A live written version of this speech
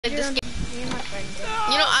This game. Me and my friend did.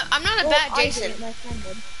 You know, I'm not a bad Jason. My friend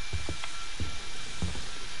did.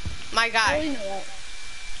 My guy. Oh, you know what?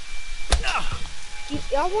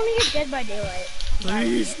 Y'all want to get Dead by Daylight?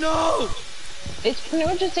 Please, no! It's pretty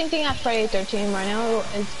much the same thing as Friday 13 right now.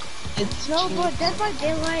 It's No, cheap. but Dead by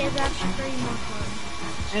Daylight is actually pretty more fun.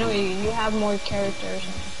 I know you have more characters.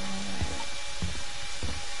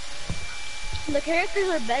 The characters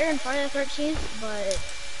are better in Friday the 13th, but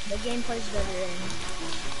the gameplay is better in.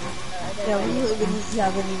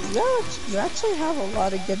 You actually have a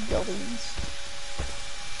lot of good buildings.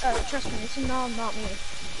 Trust me, it's not me.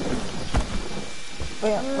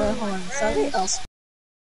 Wait, hold on. Somebody else.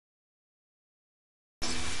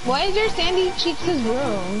 Why is there Sandy Cheeks'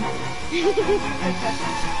 room?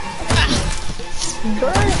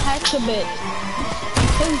 Bird hacks a bit.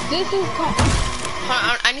 Cause this is called.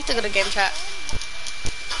 Hold on, I need to go to game chat.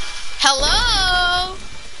 Hello.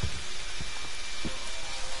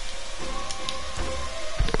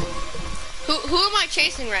 Who am I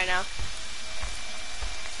chasing right now?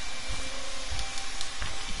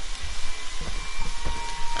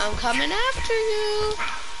 I'm coming after you.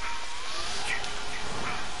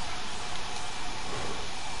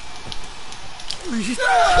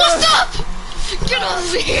 What's up? Get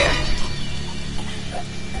over here.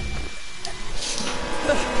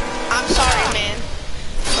 I'm sorry, man,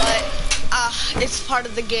 but it's part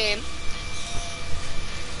of the game.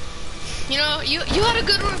 You know, you had a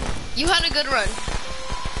good run. You had a good run.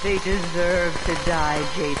 They deserve to die,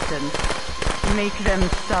 Jason. Make them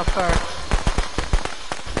suffer.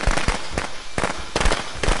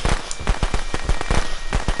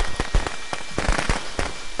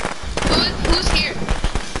 Who's here?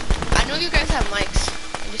 I know you guys have mics.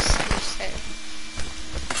 I'm just saying.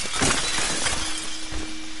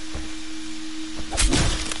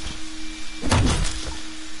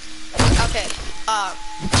 Okay.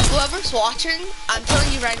 Whoever's watching, I'm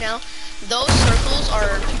telling you right now, those circles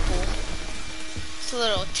are people. It's a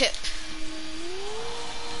little tip.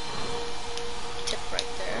 Tip right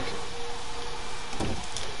there.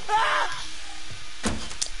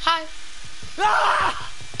 Hi.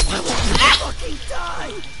 I want you to fucking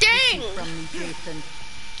die! Dang! From me, Jason.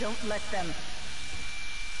 Don't let them.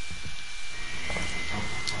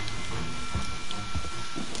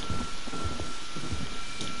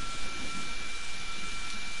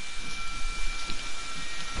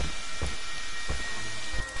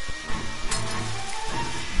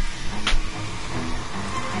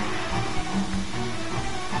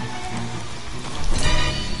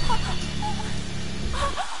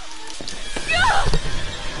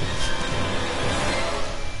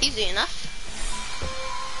 Easy enough.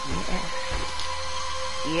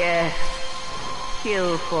 Yes.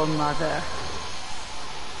 Kill for mother.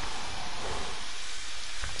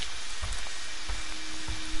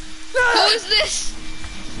 Who is this?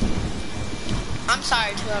 I'm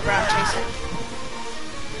sorry to whoever I'm chasing.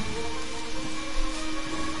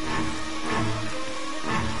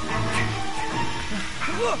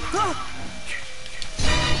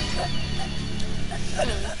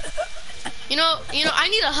 You know, I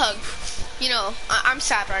need a hug. You know, I'm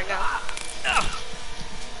sad right now.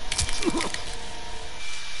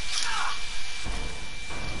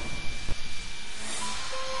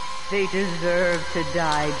 They deserve to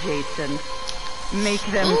die, Jason. Make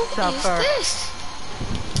them suffer. Who is this?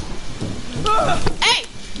 Hey!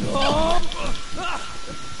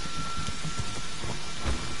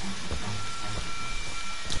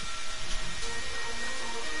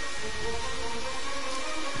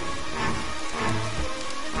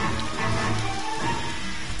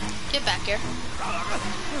 Get back here.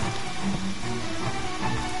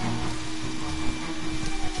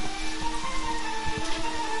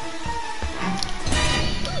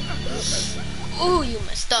 Ooh, you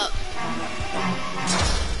messed up.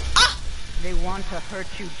 Ah! They want to hurt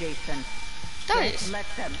you, Jason. That Don't is let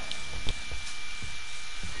them.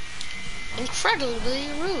 incredibly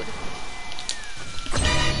rude.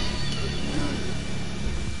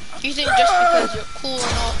 You think just because you're cool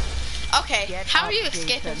and all... Okay, Get how are up, you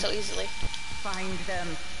escaping Jason. so easily? Find them.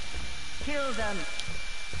 Kill them.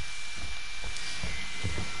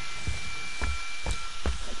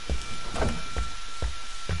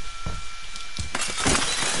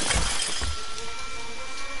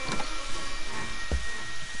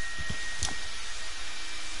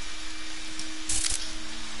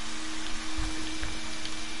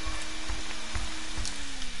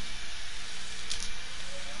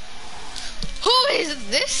 Who is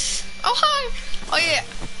this? Oh, hi. Oh, yeah.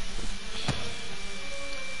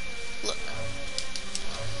 Look.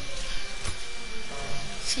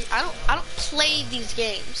 See, I don't play these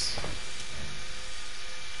games.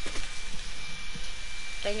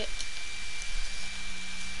 Dang it.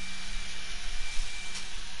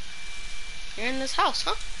 You're in this house,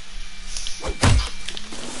 huh?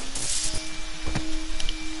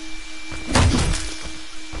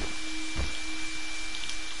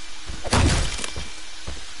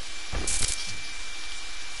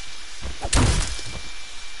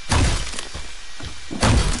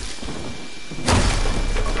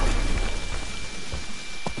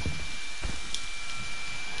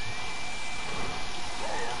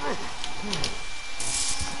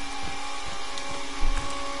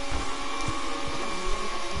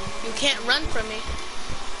 You can't run from me.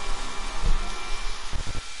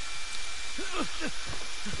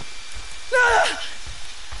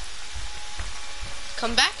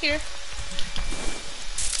 Come back here.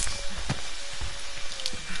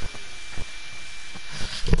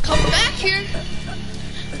 Come back here.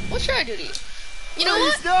 What should I do to you? You know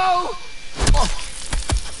what? No!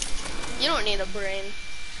 You don't need a brain.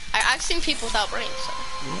 I've seen people without brains, so.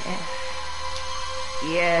 Yes.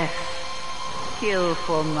 Yes. Kill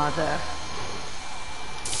for mother.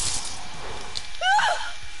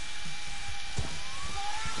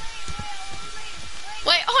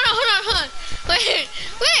 Wait, hold on. Wait.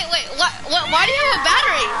 Why do you have a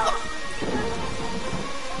battery?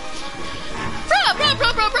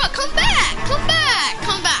 Bro, come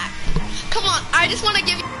back. Come on, I just want to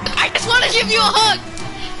give you a hug.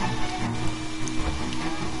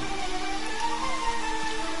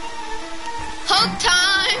 Hug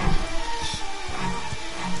time.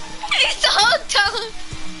 It's hug time.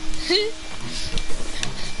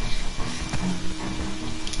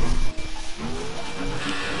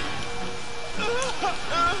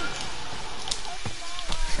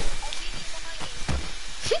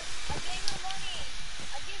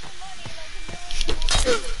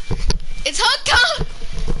 It's hug time!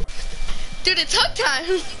 Dude, it's hug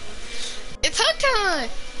time! It's hug time!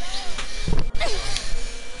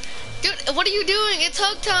 Dude, what are you doing? It's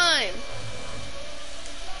hug time!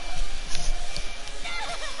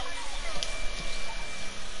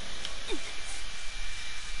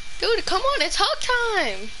 Dude, come on, it's hug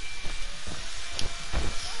time!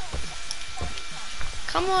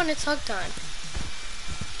 Come on, it's hug time.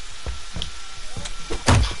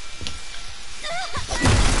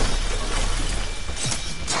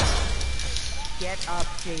 Get up,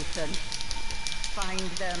 Jason. Find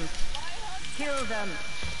them. Kill them.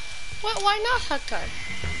 What? Why not hug time?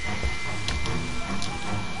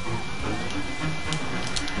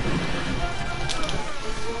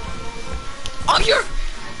 Oh, you're...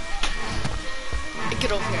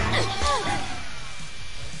 Get over here.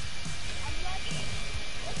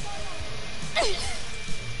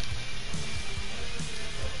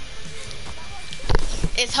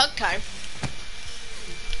 It's hug time.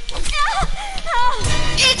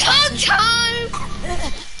 It's hug time!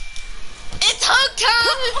 It's hug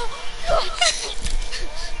time!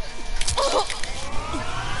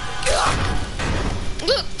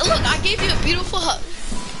 Look, I gave you a beautiful hug.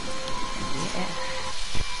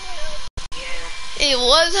 It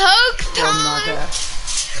was hug time!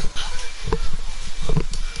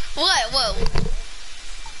 What?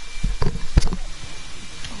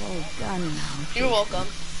 All done now. You're welcome.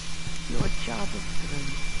 Your job is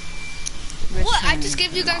through. What? I just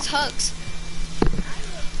gave you guys hugs.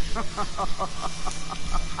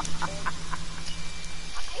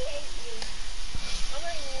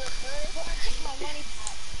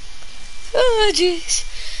 Oh, jeez.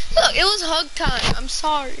 Look, it was hug time. I'm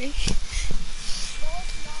sorry.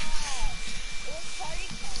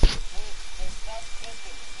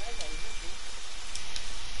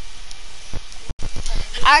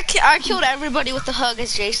 I killed everybody with the hug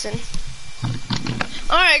as Jason.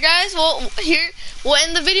 Alright guys, well we'll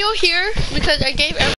end the video here because I gave everybody